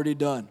it's already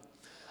done.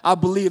 I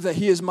believe that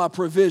he is my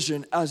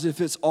provision as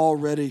if it's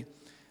already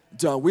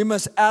done. We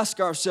must ask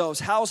ourselves,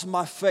 how's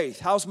my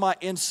faith? How's my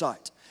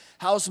insight?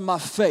 How's my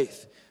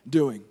faith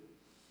doing?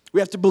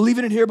 We have to believe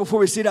it in here before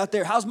we see it out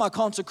there. How's my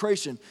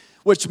consecration?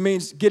 Which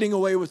means getting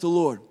away with the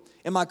Lord.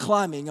 Am I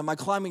climbing? Am I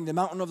climbing the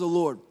mountain of the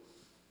Lord?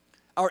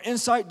 Our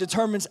insight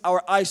determines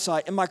our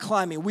eyesight. Am I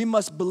climbing? We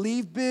must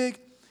believe big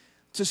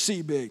to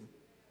see big.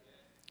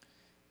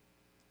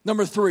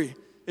 Number 3,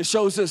 it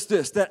shows us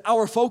this, that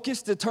our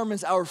focus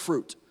determines our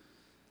fruit.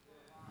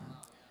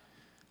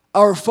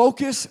 Our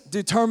focus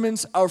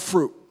determines our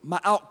fruit, my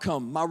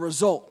outcome, my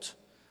result.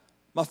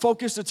 My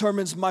focus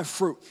determines my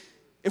fruit.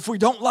 If we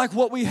don't like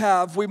what we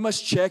have, we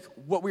must check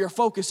what we are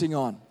focusing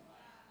on.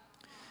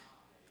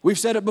 We've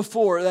said it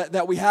before,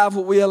 that we have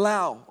what we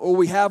allow, or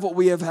we have what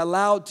we have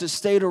allowed to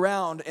stay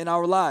around in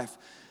our life.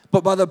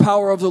 But by the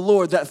power of the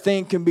Lord, that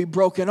thing can be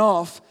broken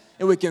off,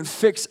 and we can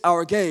fix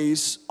our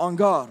gaze on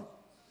God.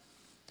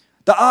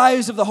 The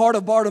eyes of the heart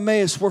of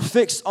Bartimaeus were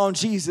fixed on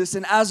Jesus,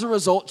 and as a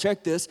result,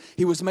 check this,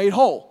 he was made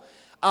whole.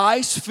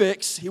 Eyes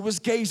fixed, he was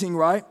gazing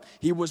right,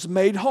 he was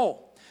made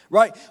whole.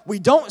 Right? We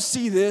don't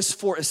see this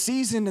for a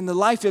season in the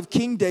life of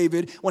King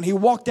David when he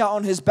walked out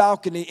on his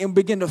balcony and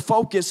began to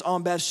focus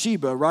on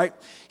Bathsheba, right?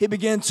 He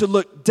began to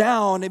look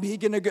down and he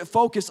began to get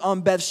focused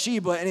on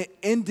Bathsheba, and it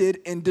ended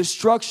in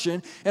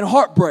destruction and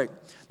heartbreak.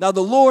 Now,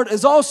 the Lord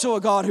is also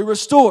a God who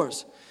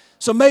restores.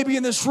 So maybe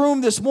in this room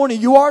this morning,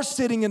 you are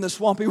sitting in the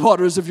swampy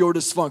waters of your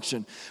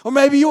dysfunction. Or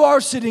maybe you are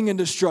sitting in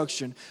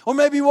destruction. Or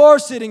maybe you are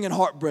sitting in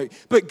heartbreak.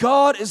 But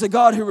God is a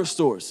God who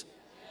restores.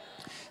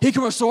 He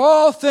can restore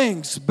all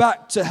things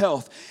back to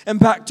health and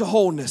back to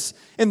wholeness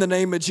in the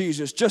name of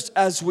Jesus, just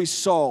as we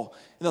saw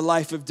in the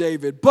life of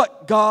David.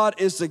 But God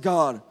is the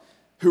God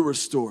who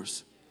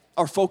restores.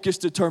 Our focus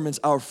determines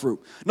our fruit.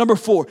 Number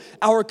 4,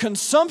 our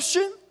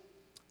consumption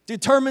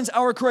determines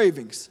our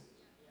cravings.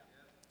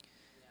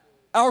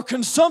 Our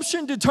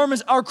consumption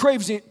determines our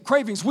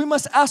cravings. We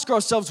must ask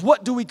ourselves,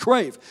 what do we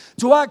crave?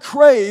 Do I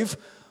crave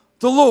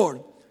the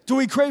Lord? Do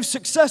we crave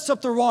success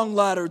up the wrong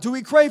ladder? Do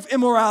we crave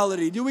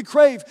immorality? Do we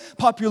crave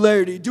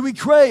popularity? Do we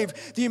crave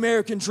the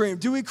American dream?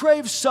 Do we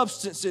crave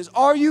substances?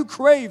 Are you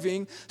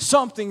craving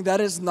something that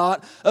is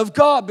not of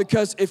God?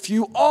 Because if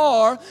you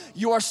are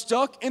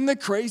stuck in the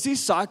crazy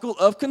cycle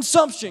of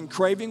consumption.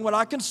 Craving what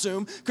I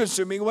consume,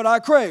 consuming what I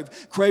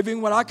crave.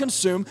 Craving what I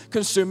consume,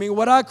 consuming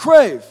what I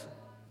crave.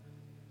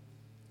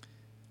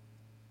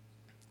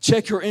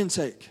 Check your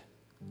intake.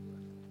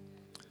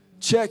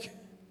 Check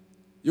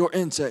your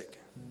intake.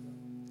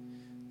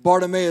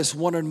 Bartimaeus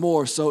wanted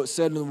more, so it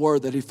said in the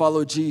word that he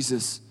followed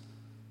Jesus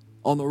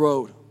on the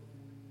road.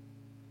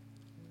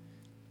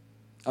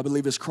 I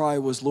believe his cry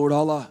was, Lord,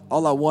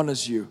 all I want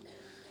is you.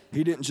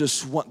 He didn't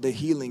just want the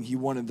healing, he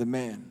wanted the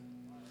man.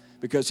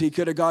 Because he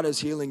could have got his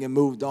healing and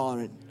moved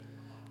on.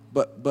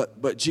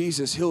 But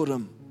Jesus healed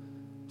him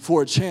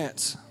for a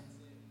chance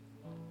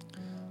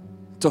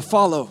to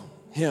follow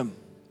him.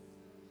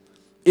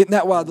 Isn't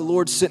that why the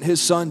Lord sent his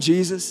son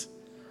Jesus?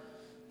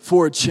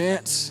 For a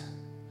chance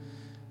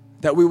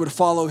that we would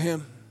follow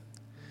him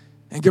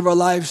and give our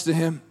lives to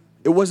him.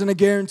 It wasn't a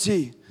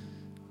guarantee,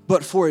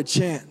 but for a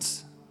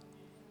chance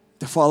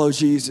to follow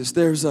Jesus.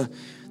 There's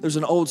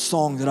an old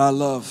song that I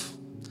love.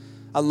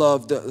 I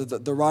love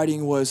the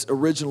writing was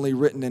originally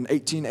written in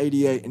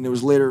 1888 and it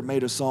was later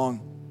made a song.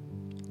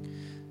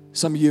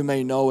 Some of you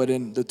may know it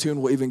and the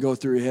tune will even go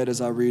through your head as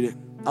I read it.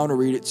 I want to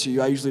read it to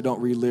you. I usually don't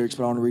read lyrics,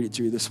 but I want to read it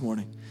to you this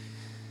morning.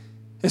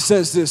 It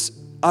says this,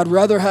 I'd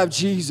rather have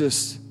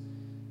Jesus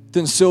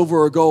than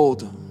silver or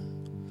gold.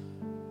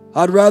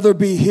 I'd rather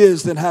be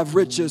his than have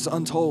riches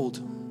untold.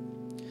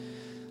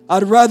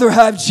 I'd rather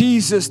have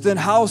Jesus than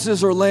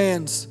houses or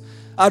lands.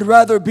 I'd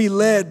rather be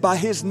led by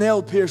his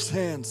nail-pierced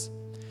hands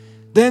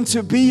than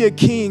to be a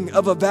king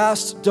of a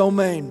vast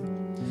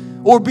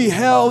domain or be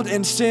held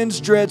in sin's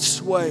dread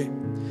sway.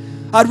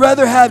 I'd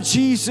rather have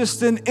Jesus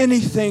than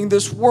anything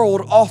this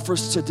world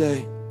offers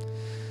today.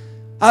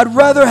 I'd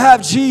rather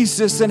have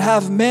Jesus than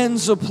have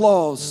men's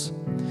applause.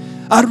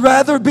 I'd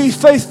rather be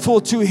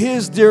faithful to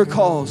his dear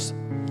cause.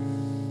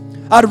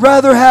 I'd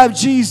rather have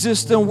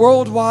Jesus than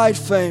worldwide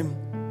fame.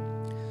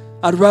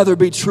 I'd rather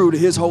be true to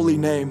his holy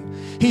name.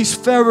 He's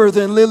fairer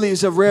than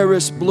lilies of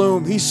rarest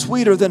bloom. He's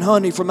sweeter than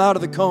honey from out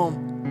of the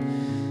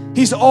comb.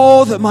 He's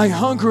all that my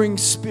hungering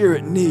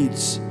spirit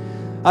needs.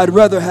 I'd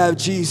rather have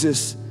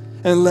Jesus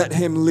and let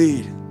him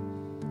lead.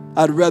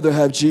 I'd rather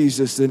have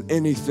Jesus than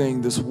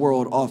anything this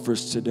world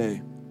offers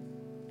today.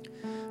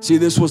 See,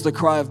 this was the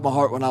cry of my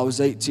heart when I was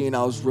 18.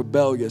 I was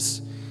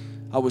rebellious.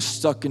 I was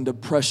stuck in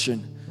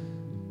depression.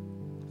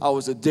 I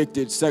was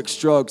addicted, sex,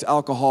 drugs,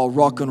 alcohol,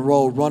 rock and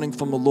roll, running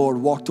from the Lord,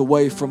 walked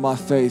away from my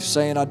faith,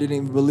 saying I didn't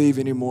even believe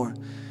anymore.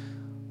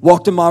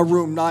 Walked in my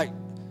room night,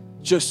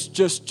 just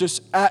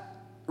at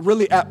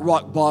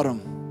rock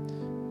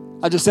bottom.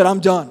 I just said, I'm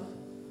done.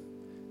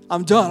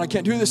 I'm done. I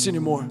can't do this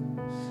anymore.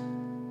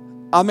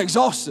 I'm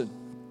exhausted.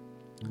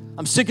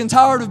 I'm sick and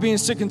tired of being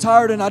sick and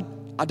tired, and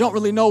I don't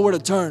really know where to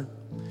turn.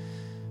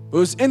 It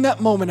was in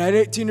that moment at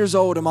 18 years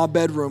old in my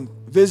bedroom,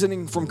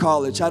 visiting from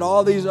college, had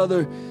all these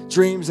other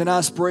dreams and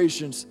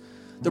aspirations.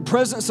 The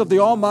presence of the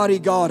Almighty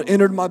God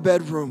entered my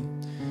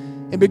bedroom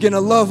and began to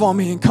love on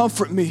me and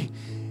comfort me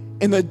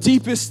in the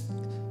deepest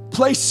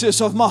places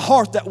of my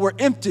heart that were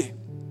empty.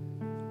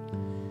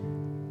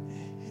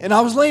 And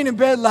I was laying in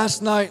bed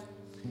last night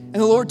and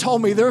the Lord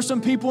told me there are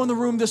some people in the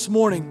room this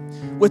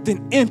morning with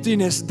an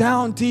emptiness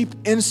down deep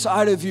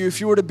inside of you if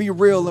you were to be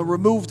real and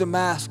remove the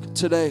mask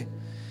today.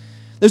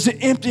 There's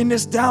an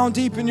emptiness down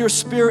deep in your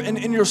spirit and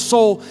in your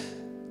soul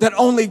that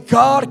only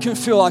God can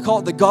fill. I call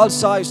it the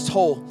God-sized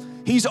hole.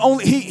 He's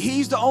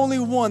the only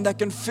one that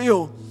can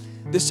feel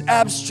this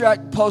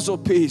abstract puzzle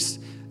piece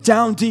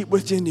down deep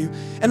within you.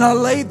 And I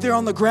laid there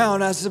on the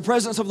ground as the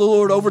presence of the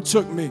Lord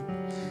overtook me.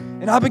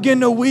 And I began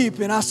to weep,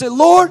 and I said,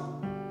 Lord,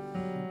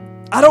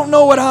 I don't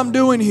know what I'm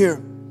doing here,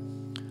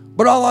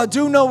 but all I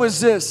do know is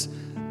this,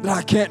 that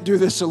I can't do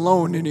this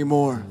alone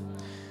anymore,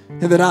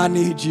 and that I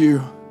need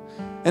you,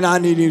 and I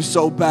need you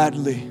so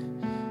badly.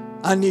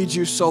 I need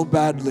you so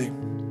badly.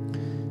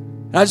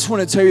 And I just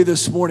want to tell you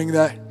this morning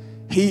that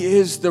He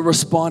is the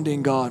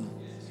responding God.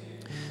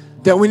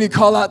 That when you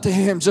call out to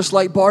Him, just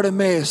like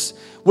Bartimaeus,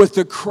 with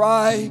the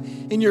cry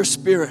in your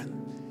spirit,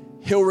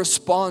 He'll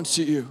respond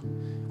to you.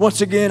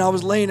 Once again, I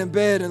was laying in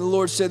bed and the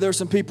Lord said, there's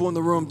some people in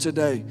the room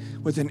today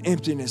with an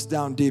emptiness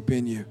down deep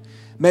in you.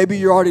 Maybe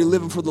you're already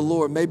living for the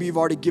Lord. Maybe you've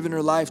already given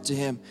your life to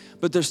Him.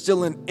 But there's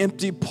still an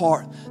empty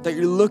part that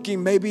you're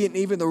looking maybe in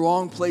even the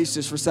wrong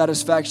places for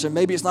satisfaction.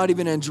 Maybe it's not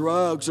even in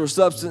drugs or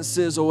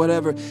substances or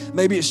whatever.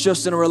 Maybe it's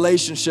just in a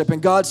relationship.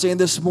 And God's saying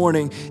this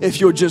morning, if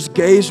you'll just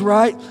gaze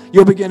right,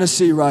 you'll begin to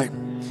see right.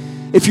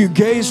 If you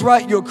gaze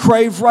right, you'll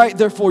crave right,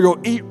 therefore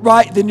you'll eat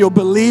right, then you'll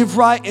believe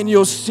right, and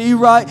you'll see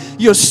right.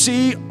 You'll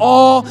see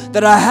all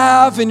that I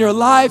have in your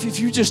life if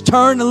you just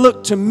turn and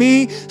look to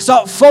me.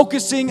 Stop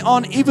focusing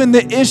on even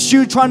the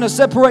issue, trying to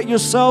separate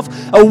yourself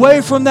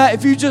away from that.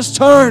 If you just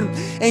turn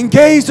and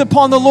gaze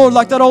upon the Lord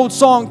like that old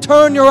song,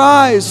 turn your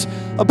eyes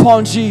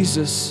upon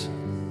Jesus.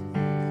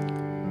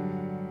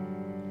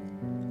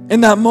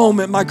 In that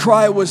moment, my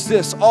cry was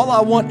this: all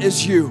I want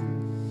is you.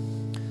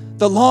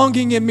 The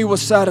longing in me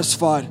was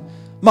satisfied.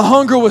 My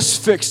hunger was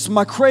fixed.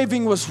 My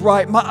craving was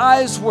right. My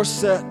eyes were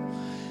set.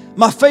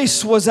 My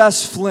face was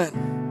as flint.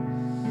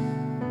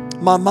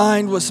 My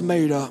mind was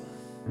made up.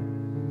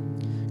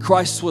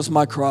 Christ was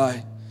my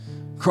cry.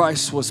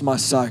 Christ was my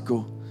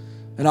cycle.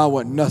 And I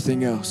want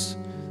nothing else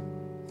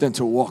than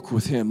to walk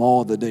with Him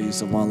all the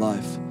days of my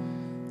life.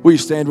 Will you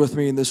stand with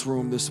me in this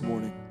room this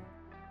morning?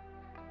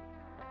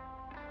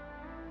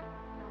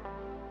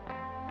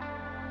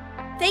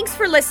 Thanks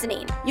for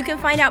listening. You can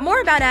find out more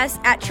about us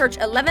at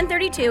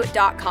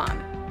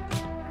church1132.com.